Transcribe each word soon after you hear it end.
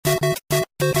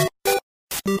Hi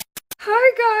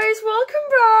guys, welcome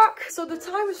back. So the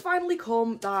time has finally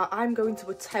come that I'm going to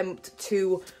attempt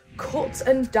to cut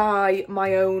and dye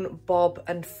my own bob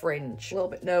and fringe. A little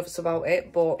bit nervous about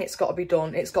it, but it's got to be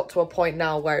done. It's got to a point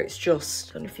now where it's just,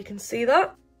 I don't know if you can see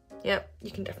that. Yep, you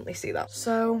can definitely see that.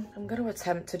 So I'm going to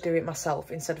attempt to do it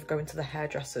myself instead of going to the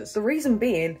hairdressers. The reason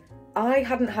being, I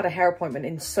hadn't had a hair appointment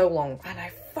in so long and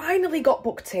I finally got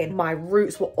booked in. My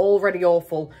roots were already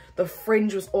awful. The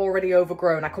fringe was already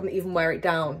overgrown. I couldn't even wear it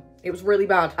down. It was really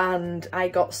bad. And I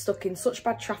got stuck in such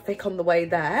bad traffic on the way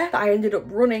there that I ended up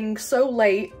running so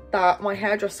late that my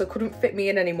hairdresser couldn't fit me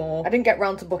in anymore. I didn't get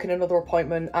round to booking another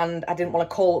appointment and I didn't want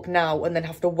to call up now and then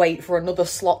have to wait for another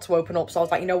slot to open up. So I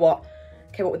was like, you know what?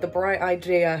 Came up with the bright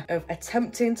idea of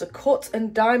attempting to cut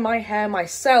and dye my hair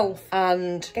myself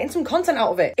and getting some content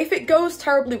out of it. If it goes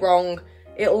terribly wrong,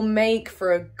 it'll make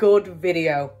for a good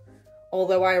video.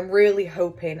 Although I am really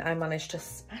hoping I manage to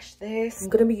smash this. I'm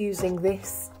gonna be using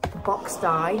this box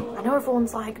dye. I know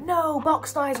everyone's like, no,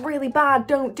 box dye is really bad,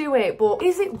 don't do it. But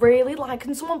is it really? Like,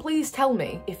 can someone please tell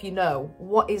me, if you know,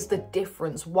 what is the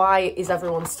difference? Why is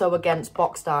everyone so against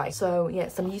box dye? So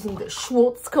yes, I'm using the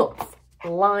Schwarzkopf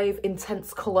Live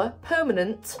Intense Colour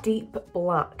Permanent Deep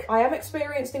Black. I am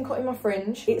experienced in cutting my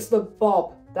fringe. It's the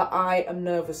bob that I am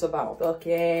nervous about.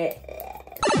 Okay.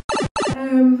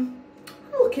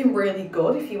 Looking really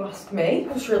good if you ask me.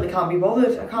 I just really can't be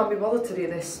bothered. I can't be bothered to do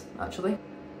this, actually.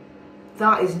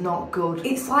 That is not good.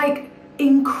 It's like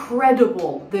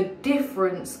incredible the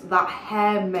difference that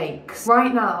hair makes.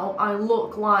 Right now, I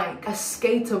look like a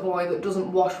skater boy that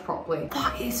doesn't wash properly.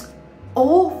 That is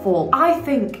awful. I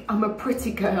think I'm a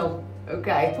pretty girl,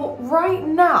 okay? But right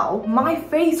now, my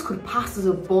face could pass as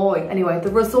a boy. Anyway, the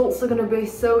results are gonna be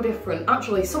so different.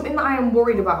 Actually, something that I am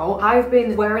worried about, I've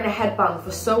been wearing a headband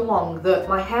for so long that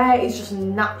my hair is just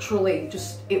naturally,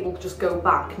 it will just go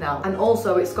back now. And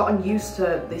also, it's gotten used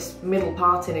to this middle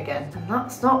parting again. And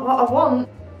that's not what I want.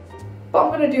 But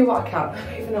I'm gonna do what I can. I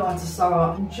don't even know how to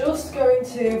start. I'm just going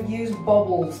to use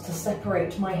bobbles to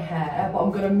separate my hair, but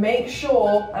I'm gonna make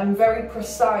sure I'm very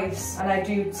precise and I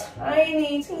do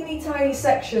tiny, teeny tiny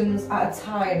sections at a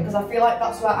time, because I feel like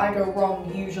that's where I go wrong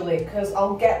usually, because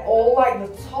I'll get all like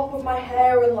the top of my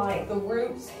hair and like the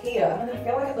roots here, and I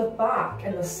feel like at the back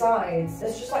and the sides,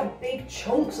 there's just like big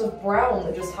chunks of brown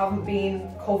that just haven't been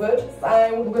covered.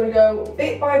 So we're gonna go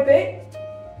bit by bit.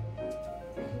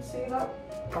 You can see that?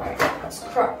 Right, let's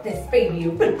crack this baby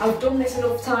open. I've done this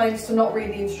enough times to not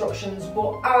read the instructions,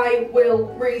 but I will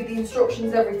read the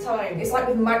instructions every time. It's like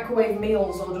with microwave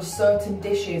meals or just certain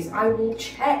dishes. I will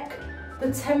check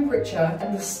the temperature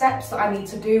and the steps that I need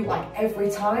to do like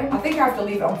every time. I think I have to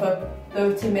leave it on for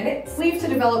 30 minutes. Leave to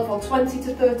develop for 20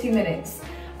 to 30 minutes.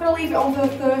 I'm gonna leave it on for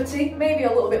 30, maybe a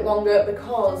little bit longer,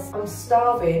 because I'm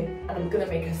starving and I'm gonna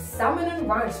make a salmon and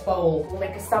rice bowl. We'll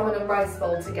make a salmon and rice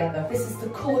bowl together. This is the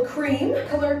Colour Cream.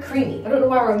 Colour Creamy. I don't know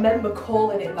why I remember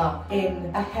calling it that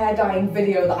in a hair dyeing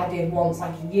video that I did once,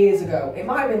 like years ago. It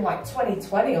might have been like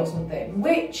 2020 or something,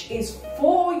 which is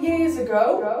 4 years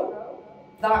ago.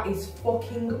 That is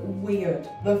fucking weird.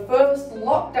 The first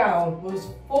lockdown was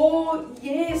 4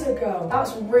 years ago.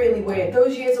 That's really weird.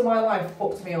 Those years of my life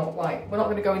fucked me up. Like, we're not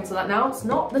gonna go into that now. It's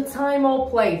not the time or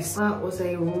place. That was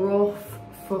a rough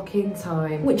fucking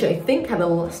time, which I think had a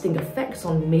lasting effect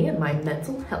on me and my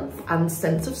mental health and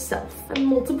sense of self and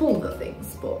multiple other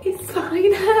things, but it's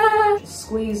fine. Just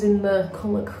squeeze in the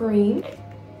Colour Cream.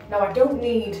 Now, I don't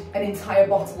need an entire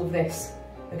bottle of this,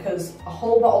 because a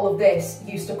whole bottle of this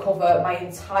used to cover my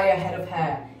entire head of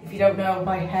hair. If you don't know,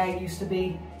 my hair used to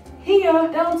be here,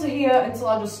 down to here, until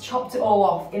I just chopped it all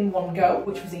off in one go,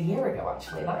 which was a year ago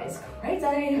actually. That is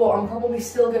crazy. But I'm probably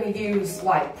still gonna use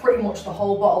like pretty much the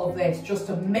whole bottle of this just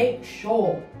to make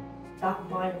sure that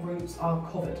my roots are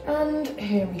covered. And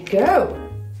here we go.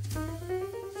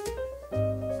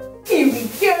 Here we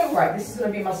go. Right, this is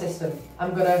gonna be my system.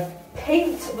 I'm gonna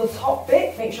paint the top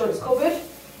bit, make sure it's covered.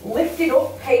 Lift it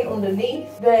up, paint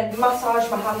underneath, then massage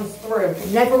my hands through.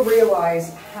 Never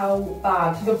realise how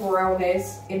bad the brown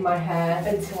is in my hair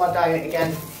until I dye it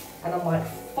again. And I'm like,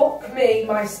 fuck me,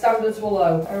 my standards were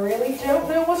low. I really don't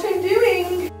know what I'm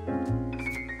doing.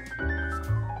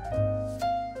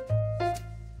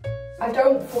 I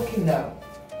don't fucking know.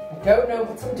 I don't know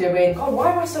what I'm doing. God,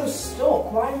 why am I so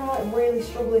stuck? Why am I like really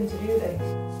struggling to do this?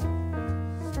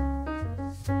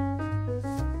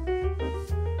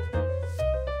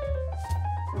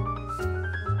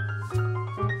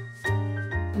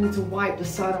 I need to wipe the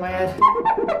side of my head.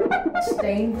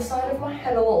 Stain the side of my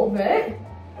head a little bit.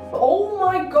 But oh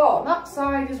my god, that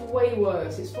side is way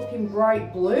worse. It's fucking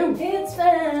bright blue. It's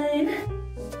fine.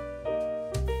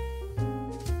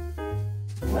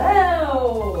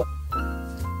 Wow.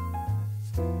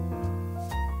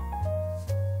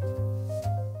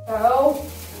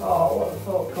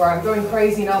 Right, I'm going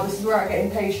crazy now. This is where I get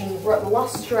impatient. We're at the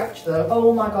last stretch though.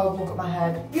 Oh my god, look at my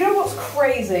head. You know what's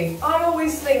crazy? I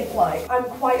always think like I'm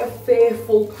quite a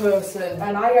fearful person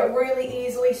and I get really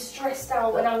easily stressed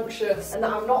out and anxious and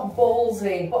that I'm not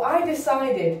ballsy. But I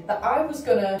decided that I was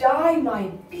gonna dye my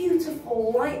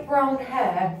beautiful light brown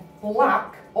hair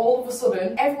black. All of a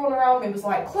sudden, everyone around me was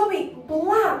like, Chloe,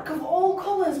 black of all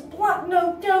colours, black,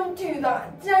 no, don't do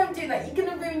that, don't do that, you're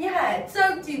gonna ruin your hair,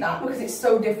 don't do that. Because it's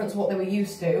so different to what they were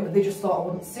used to, they just thought I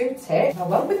wouldn't suit it. I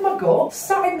went with my gut,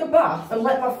 sat in the bath and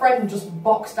let my friend just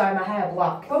box dye my hair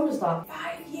black. When was that?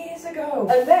 5 years ago.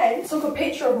 And then took a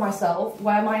picture of myself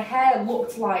where my hair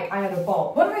looked like I had a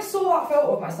bob. When I saw that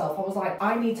photo of myself, I was like,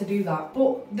 I need to do that.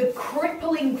 But the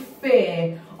crippling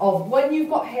fear of when you've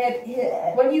got hair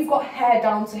here, when you've got hair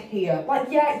down to here, like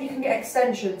yeah, you can get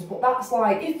extensions, but that's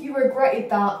like, if you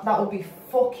regretted that, that would be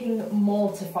fucking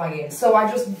mortifying. So I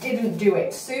just didn't do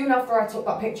it. Soon after I took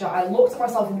that picture, I looked at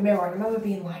myself in the mirror and I remember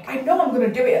being like, I know I'm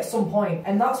gonna do it at some point.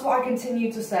 And that's what I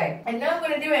continue to say. I know I'm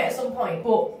gonna do it at some point.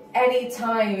 But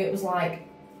anytime it was like,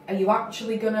 are you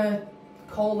actually gonna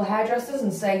call the hairdressers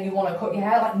and say you want to cut your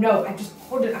hair? Like, no, I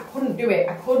couldn't do it.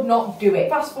 I could not do it.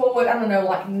 Fast forward, I don't know,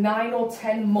 like 9 or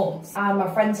 10 months, and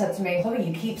my friend said to me, Chloe,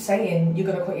 you keep saying you're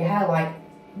gonna cut your hair, like,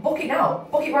 book it now.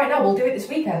 Book it right now, we'll do it this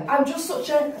weekend. I'm just such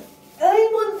a, I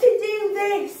want to do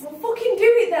this. Well, fucking do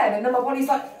it then. And then my body's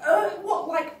like, what,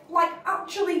 like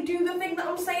actually do the thing that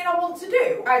I'm saying I want to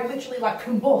do? I literally like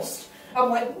combust. I'm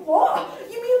like, what?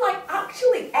 You mean like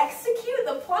actually execute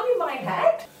the plan in my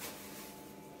head?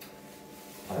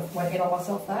 I went in on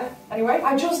myself there. Anyway,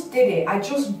 I just did it. I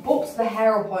just booked the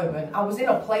hair appointment. I was in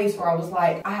a place where I was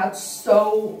like, I had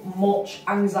so much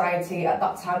anxiety at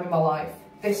that time in my life.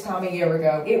 This time a year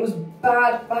ago. It was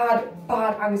bad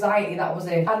anxiety that was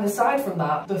in. And aside from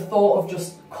that, the thought of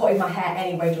just cutting my hair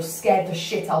anyway just scared the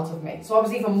shit out of me. So I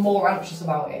was even more anxious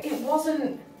about it. It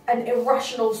wasn't an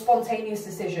irrational, spontaneous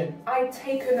decision. I'd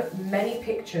taken many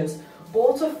pictures,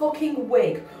 bought a fucking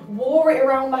wig, wore it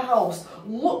around the house,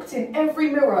 looked in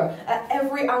every mirror at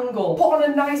every angle, put on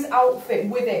a nice outfit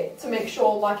with it to make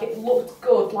sure like it looked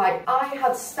good. Like I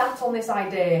had sat on this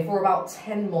idea for about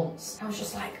 10 months. I was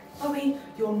just like, Chloe,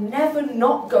 you're never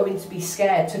not going to be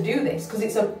scared to do this because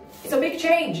it's a big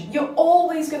change. You're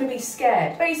always going to be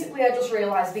scared. Basically, I just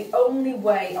realised the only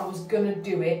way I was going to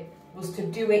do it was to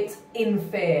do it in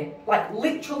fear. Like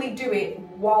literally do it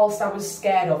whilst I was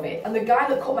scared of it. And the guy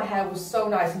that cut my hair was so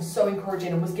nice and so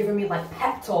encouraging and was giving me like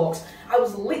pep talks. I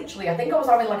was literally, I think I was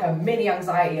having like a mini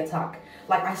anxiety attack.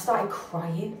 Like I started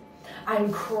crying.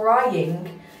 I'm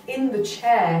crying in the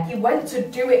chair. He went to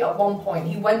do it at one point.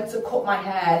 He went to cut my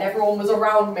hair and everyone was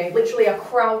around me. Literally a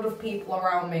crowd of people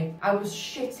around me. I was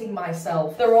shitting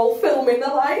myself. They're all filming.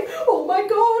 They're like, oh my god,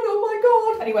 oh my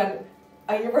god. And he went,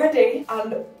 are you ready?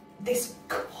 And this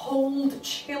cold,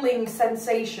 chilling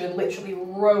sensation literally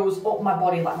rose up my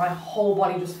body, like my whole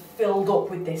body just filled up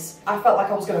with this. I felt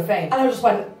like I was gonna faint. And I just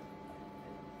went,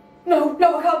 no,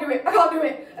 no, I can't do it, I can't do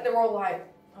it. And they were all like,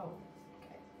 oh,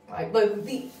 okay. Like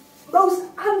the most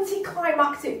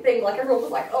anticlimactic thing, like everyone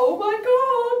was like, oh my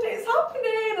god, it's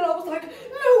happening. And I was like, no,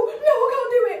 I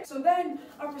can't do it. So then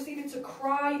I proceeded to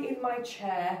cry in my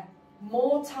chair.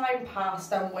 More time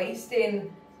passed, I'm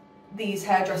wasting these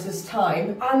hairdressers'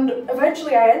 time, and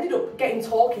eventually I ended up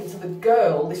talking to the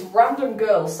girl, this random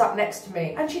girl sat next to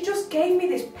me, and she just gave me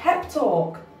this pep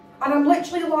talk, and I'm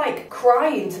literally like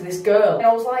crying to this girl, and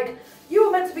I was like, you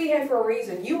were meant to be here for a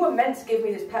reason, you were meant to give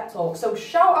me this pep talk, so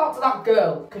shout out to that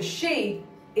girl, because she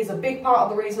is a big part of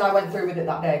the reason I went through with it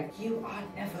that day. You are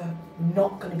never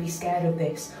not going to be scared of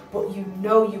this, but you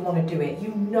know you want to do it, you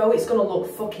know it's going to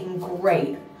look fucking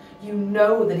great. You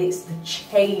know that it's the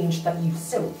change that you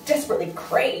so desperately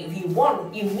crave, you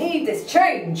want, you need this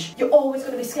change. You're always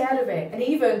going to be scared of it. And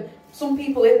even some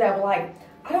people in there were like,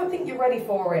 I don't think you're ready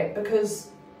for it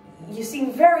because you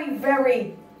seem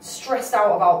very stressed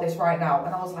out about this right now.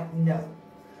 And I was like, no,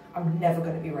 I'm never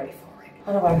going to be ready for it.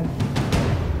 And I went,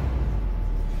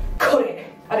 cut it.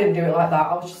 I didn't do it like that.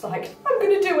 I was just like, I'm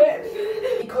going to do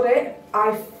it. He cut it.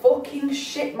 I fucking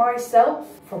shit myself.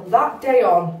 From that day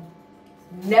on,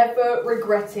 never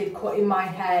regretted cutting my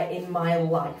hair in my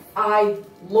life. I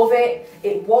love it.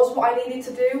 It was what I needed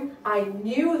to do. I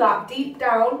knew that deep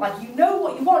down, like you know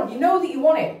what you want. You know that you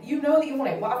want it. You know that you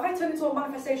want it. What, have I turned into a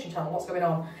manifestation channel? What's going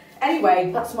on?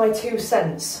 Anyway, that's my 2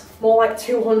 cents. More like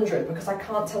 200 because I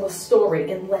can't tell a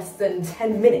story in less than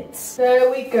 10 minutes.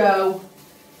 There we go.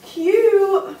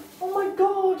 Cute. Oh my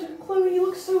god, Chloe, you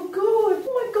look so good.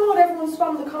 Oh my god, everyone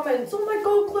spam the comments. Oh my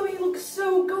god, Chloe, you look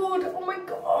so good. Oh my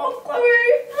god,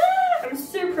 Chloe. I'm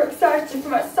super excited for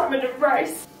my salmon and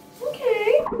rice.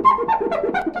 Okay.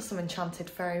 Some enchanted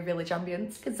fairy village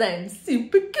ambience, because I'm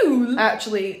super cool. I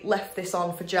actually left this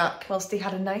on for Jack whilst he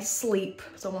had a nice sleep,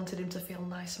 because I wanted him to feel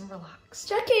nice and relaxed.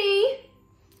 Jackie!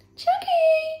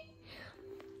 Jackie!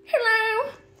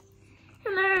 Hello!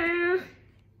 Hello!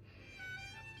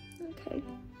 Okay.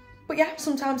 But yeah,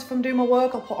 sometimes if I'm doing my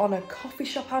work, I'll put on a coffee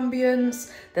shop ambience.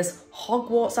 There's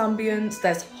Hogwarts ambience.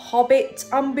 There's Hobbit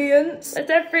ambience. There's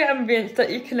every ambience that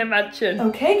you can imagine.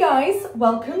 Okay guys,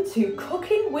 welcome to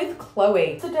Cooking with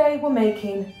Chloe. Today we're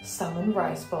making salmon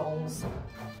rice balls.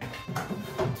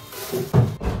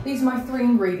 These are my 3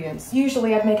 ingredients.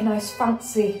 Usually I'd make a nice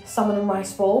fancy salmon and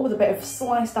rice ball with a bit of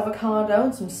sliced avocado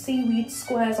and some seaweed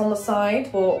squares on the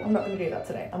side, but I'm not going to do that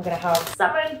today. I'm going to have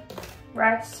salmon,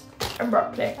 rice and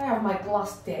broccoli. I have my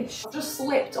glass dish. I've just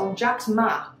slipped on Jack's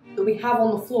mat that we have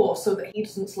on the floor so that he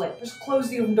doesn't slip. Just closed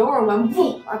the oven door and went,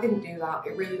 whoop. I didn't do that. I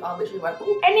literally went,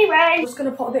 whoop. Anyway. I'm just going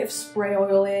to put a bit of spray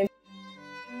oil in.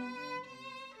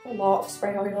 A lot of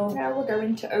spray oil. Now we're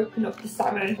going to open up the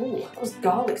salmon. Oh, that was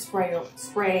garlic spray oil.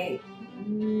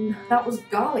 That was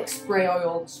garlic spray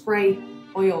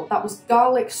oil. That was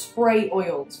garlic spray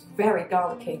oil. It's very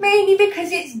garlicky. Maybe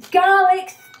because it's garlic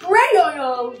spray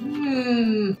oil.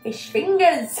 Fish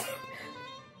fingers.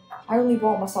 I only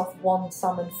bought myself 1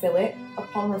 salmon fillet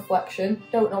upon reflection.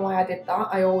 Don't know why I did that.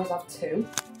 I always have 2.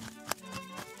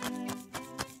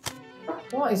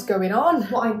 What is going on?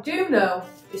 What I do know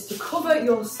is to cover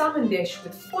your salmon dish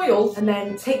with foil and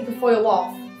then take the foil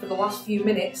off for the last few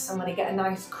minutes and then you get a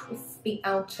nice crispy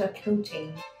outer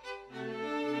coating.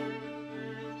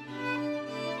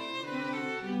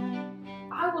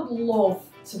 I would love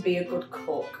to be a good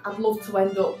cook. I'd love to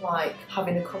end up like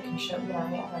having a cooking show. I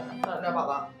don't know about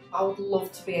that. I would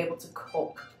love to be able to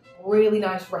cook really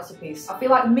nice recipes. I feel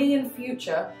like me in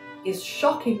future is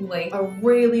shockingly a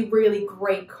really, really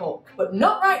great cook, but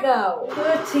not right now.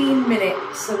 13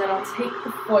 minutes and then I'll take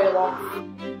the foil off.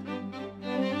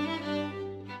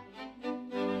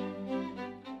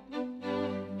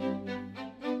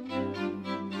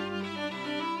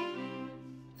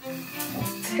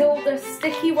 Till the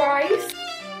sticky rice.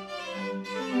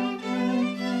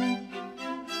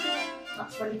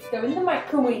 That's ready to go in the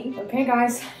microwave. Okay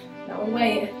guys, now we'll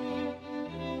wait.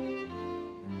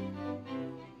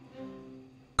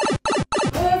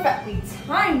 Perfectly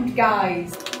timed,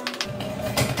 guys.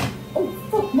 Oh,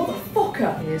 fuck,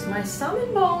 motherfucker. Here's my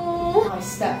salmon bowl. My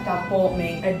stepdad bought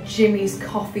me a Jimmy's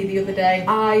coffee the other day.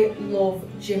 I love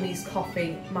Jimmy's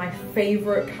coffee. My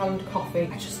favourite canned coffee.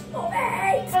 I just love it.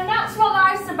 And that's what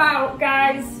life's about,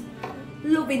 guys.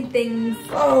 Loving things.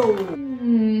 Oh.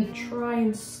 Try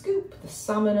and scoop the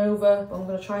salmon over. I'm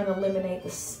going to try and eliminate the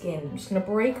skin. I'm just going to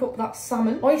break up that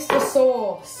salmon. Oyster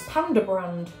sauce. Panda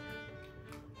brand.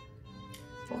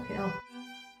 Fucking hell.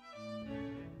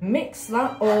 Mix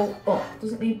that all up.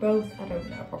 Does it need both? I don't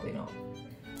know, probably not.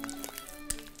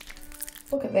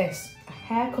 Look at this. A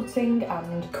hair cutting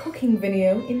and cooking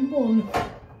video in one.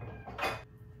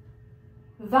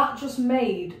 That just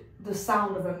made the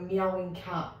sound of a meowing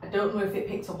cat. I don't know if it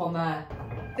picked up on there.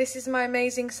 This is my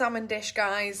amazing salmon dish,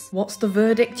 guys. What's the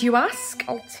verdict, you ask?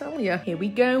 I'll tell you. Here we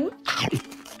go.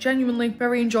 Genuinely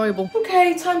very enjoyable.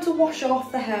 Okay, time to wash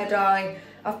off the hair dye.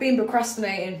 I've been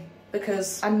procrastinating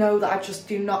because I know that I just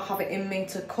do not have it in me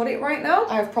to cut it right now.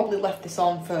 I've probably left this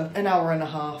on for an hour and a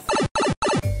half.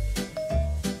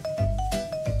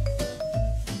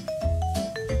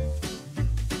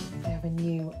 I have a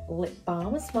new lip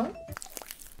balm as well.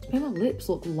 It's made my lips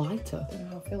look lighter. I don't know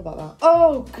how I feel about that.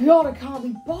 Oh God, I can't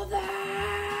be bothered.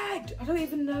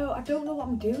 I don't know what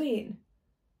I'm doing.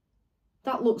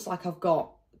 That looks like I've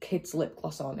got kids lip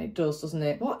gloss on. It does, doesn't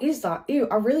it? What is that? Ew,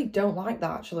 I really don't like that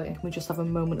actually. Can we just have a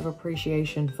moment of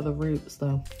appreciation for the roots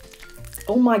though?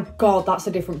 Oh my God, that's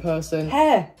a different person.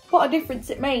 Hair, what a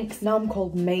difference it makes. Now I'm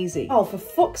called Maisie. Oh, for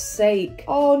fuck's sake.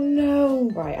 Oh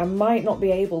no. Right, I might not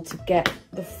be able to get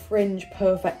the fringe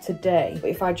perfect today,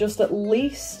 but if I just at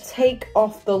least take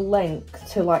off the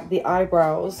length to like the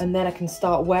eyebrows and then I can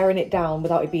start wearing it down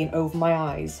without it being over my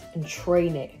eyes and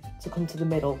train it to come to the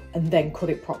middle and then cut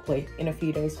it properly in a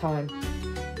few days' time.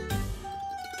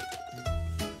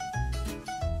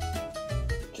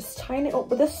 Just tying it up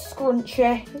with a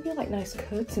scrunchie. Maybe I like nice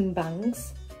curtain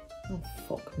bangs. Oh,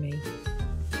 fuck me.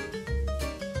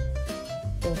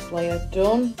 First layer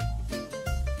done.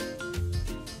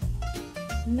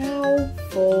 Now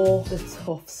for the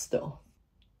tough stuff.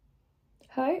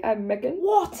 Hi, I'm Megan.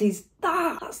 What is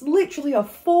that? That's literally a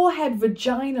forehead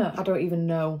vagina. I don't even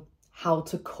know how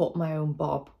to cut my own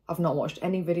bob. I've not watched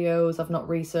any videos, I've not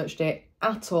researched it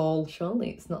at all. Surely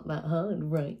it's not that hard,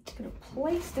 right? I'm gonna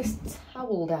place this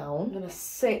towel down. I'm gonna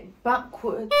sit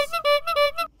backwards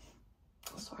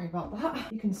so Sorry about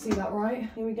that. You can see that, right?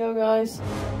 Here we go, guys.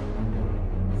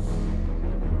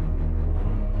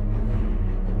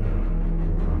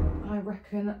 I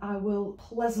reckon I will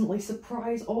pleasantly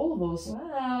surprise all of us.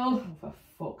 Wow. Oh, for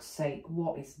fuck's sake,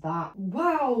 what is that?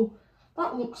 Wow,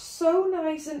 that looks so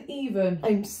nice and even.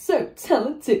 I'm so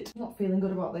talented. I'm not feeling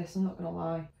good about this, I'm not gonna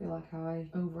lie. I feel like I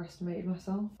overestimated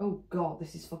myself. Oh God,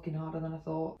 this is fucking harder than I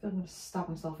thought. I feel I'm gonna stab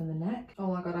myself in the neck.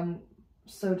 Oh my God, I'm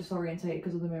so disorientated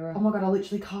because of the mirror. Oh my God, I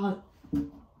literally can't.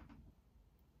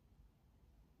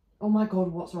 Oh my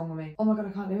God, what's wrong with me? Oh my God,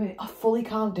 I can't do it. I fully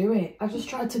can't do it. I just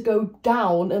tried to go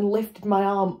down and lifted my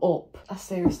arm up. I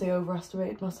seriously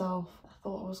overestimated myself. I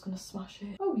thought I was gonna smash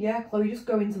it. Oh yeah, Chloe, just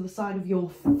go into the side of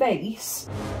your face.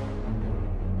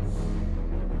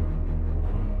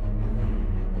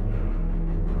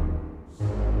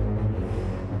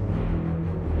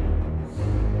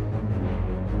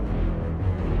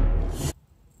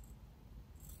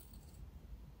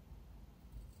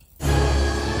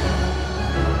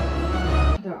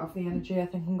 The energy. I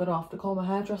think I'm gonna have to call my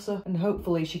hairdresser and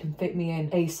hopefully she can fit me in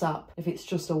ASAP if it's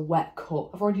just a wet cut.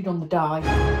 I've already done the dye.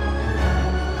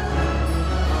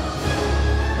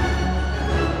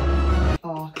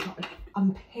 Oh, I can't.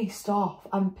 I'm pissed off.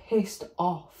 I'm pissed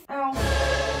off. Ow.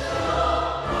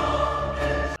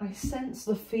 I sense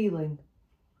the feeling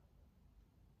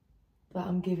that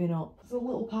I'm giving up. There's a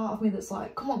little part of me that's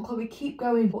like, come on Chloe, keep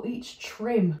going, but each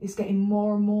trim is getting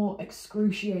more and more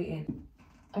excruciating.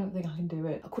 I don't think I can do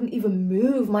it. I couldn't even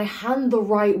move my hand the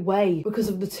right way because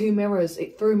of the two mirrors.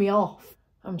 It threw me off.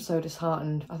 I'm so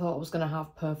disheartened. I thought I was gonna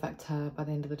have perfect hair by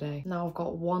the end of the day. Now I've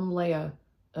got one layer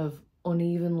of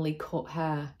unevenly cut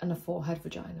hair and a forehead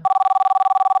vagina.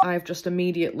 I've just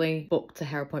immediately booked a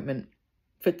hair appointment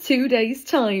for 2 days'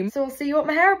 time. So I'll see you at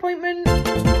my hair appointment.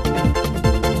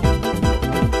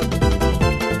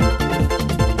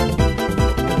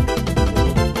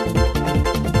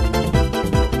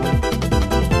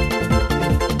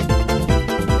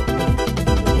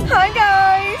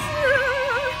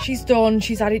 She's done,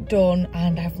 she's had it done,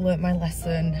 and I've learnt my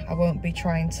lesson. I won't be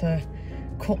trying to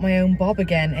cut my own bob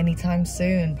again anytime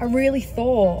soon. I really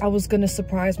thought I was gonna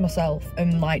surprise myself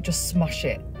and like just smash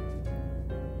it.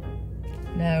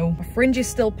 No, my fringe is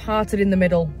still parted in the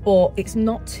middle, but it's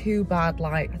not too bad.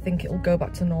 Like, I think it'll go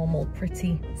back to normal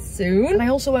pretty soon. And I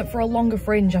also went for a longer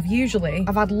fringe. I've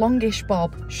had longish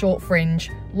bob, short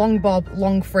fringe, long bob,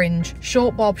 long fringe,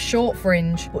 short bob, short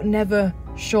fringe, but never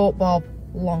short bob,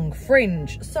 long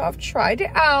fringe. So I've tried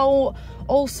it out.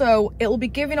 Also, it'll be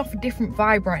giving off a different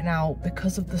vibe right now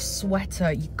because of the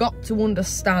sweater. You've got to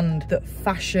understand that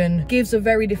fashion gives a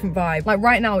very different vibe. Like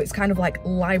right now, it's kind of like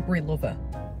library lover.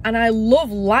 And I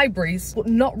love libraries, but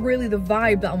not really the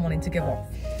vibe that I'm wanting to give off.